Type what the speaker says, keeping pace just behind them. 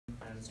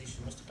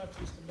Zeeshan-Mustafa,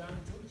 please come down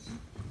and join us.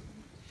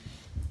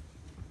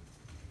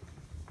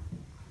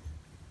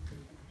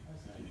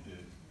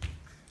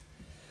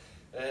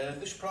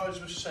 This prize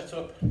was set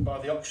up by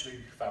the Oxley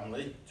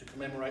family to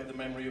commemorate the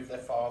memory of their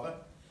father,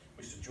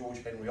 Mr.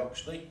 George Henry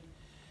Oxley,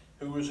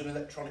 who was an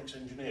electronics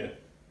engineer.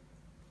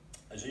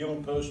 As a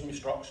young person,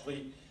 Mr.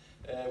 Oxley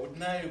would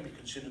now be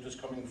considered as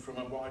coming from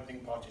a widening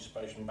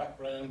participation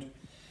background.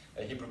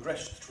 He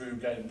progressed through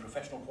gaining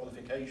professional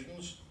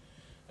qualifications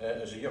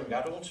as a young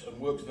adult and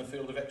worked in a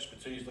field of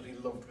expertise that he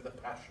loved with a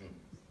passion.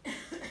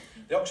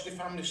 The Oxley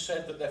family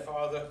said that their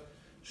father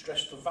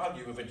stressed the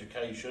value of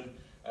education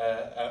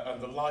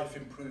and the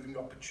life-improving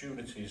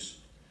opportunities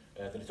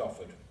that it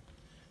offered.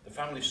 The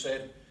family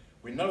said,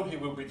 "We know he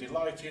will be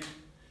delighted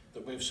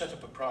that we've set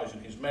up a prize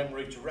in his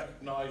memory to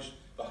recognise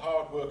the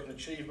hard work and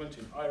achievement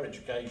in higher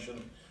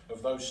education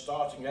of those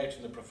starting out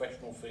in the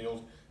professional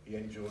field he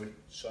enjoyed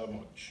so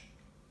much."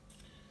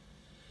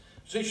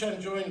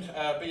 Zeeshan joined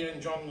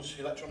BEng John's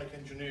electronic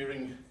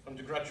engineering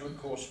undergraduate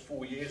course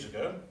 4 years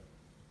ago.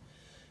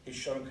 He's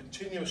shown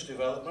continuous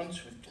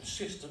development with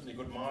consistently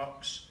good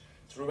marks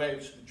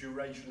throughout the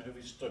duration of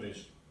his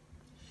studies.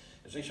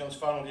 Zeeshan's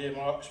final year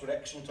marks were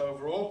excellent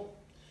overall,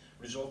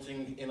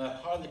 resulting in a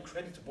highly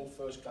creditable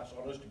first-class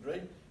honours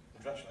degree.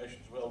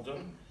 Congratulations, well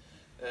done.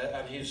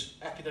 And his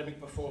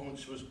academic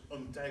performance was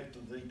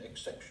undoubtedly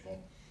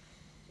exceptional.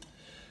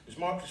 His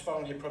mark his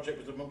final year project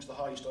was amongst the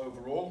highest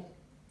overall,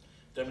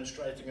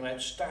 demonstrating an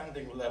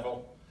outstanding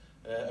level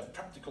of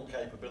practical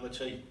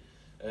capability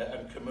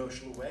and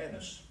commercial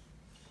awareness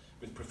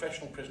with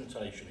professional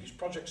presentation. His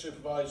project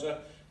supervisor,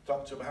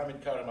 Dr.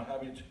 Mohammed Karim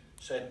Mohammed,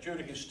 said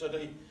during his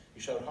study he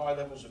showed high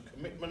levels of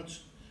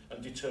commitment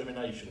and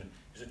determination.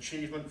 His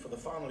achievement for the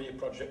final year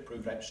project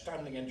proved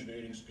outstanding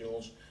engineering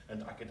skills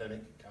and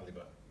academic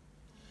calibre.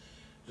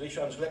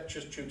 Zeeshan's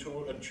lecturers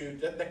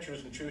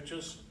and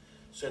tutors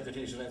said that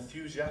he's an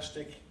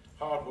enthusiastic,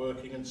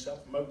 hard-working and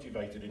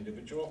self-motivated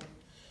individual,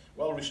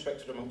 well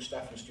respected amongst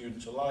staff and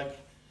students alike.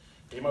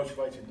 He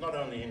motivated not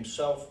only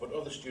himself but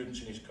other students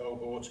in his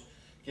cohort,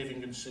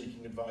 giving and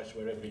seeking advice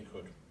wherever he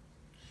could.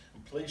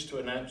 I'm pleased to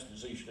announce that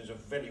Zeeshan is a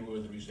very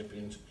worthy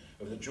recipient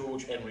of the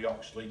George Henry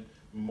Oxley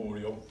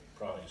Memorial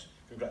Prize.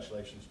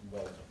 Congratulations and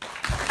well done.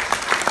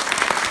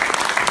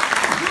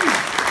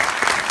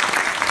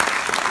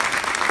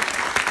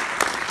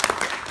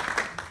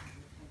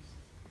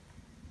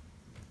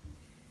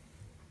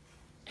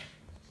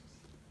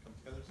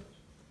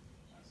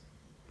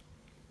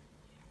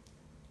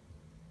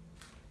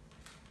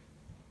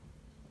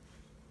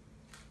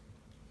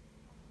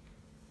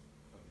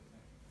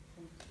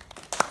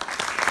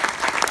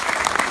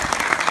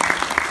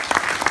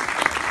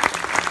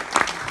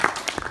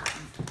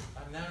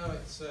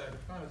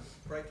 Kind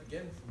of break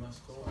again from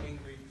us all.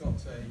 Engr, we've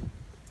got a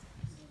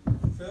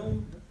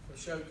film for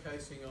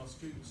showcasing our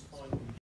students' finding